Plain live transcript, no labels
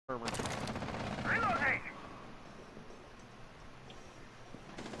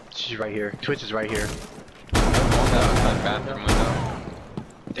She's right here. Twitch is right here. Bathroom window.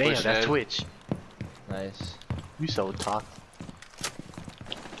 Damn, Twitch that's dead. Twitch. Nice. You so tough.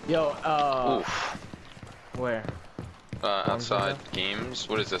 Yo, Oof. where? Outside games.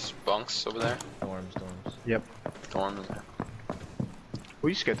 What is this? Bunks over there? Dorms. Yep. Dorms. Well,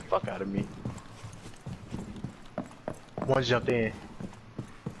 you scared the fuck out of me. One jumped in.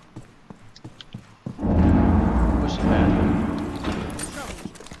 Push it back.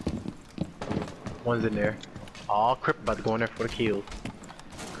 One's in there. Aw, Crip about to go in there for the kill.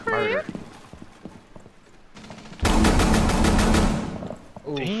 Murder.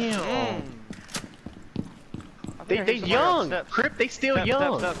 Ooh. Damn. They young. Crip, they still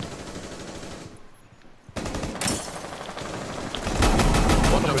young. Step.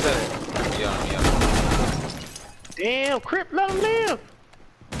 One over there. Yeah. Damn, Crip, let him live.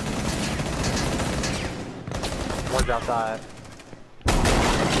 One's outside.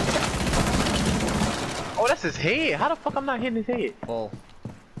 Oh, that's his head. How the fuck I'm not hitting his head? Full.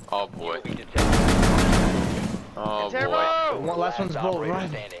 Oh boy. Oh boy. One, last one's full. Run.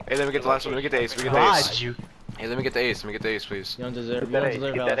 Hey, let me get the last one. Let me get the ace. Let me get the Lied ace. you. Hey, let me get the ace. Let me get the ace, please. You don't deserve. Get that You ace,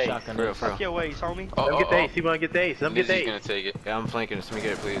 don't get deserve that a ace. shotgun. For real, for real. Fuck your ways, homie. Oh, Let me get the ace. He wanna get the ace. Let me get the He's ace. gonna take it. Yeah, I'm flanking this. Let me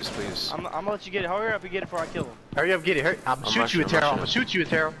get it, please, please. I'm gonna let you get it. Hurry up and get it before I kill him. Hurry up, get it. Hurry. I'm shoot rushing, you, Terrell. I'm I'm gonna shoot you,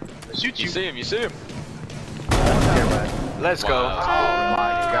 Terrell. Shoot You you. see him, you see him. Terrell. Let's go. Wow. Oh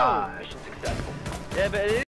my god. Yeah, but it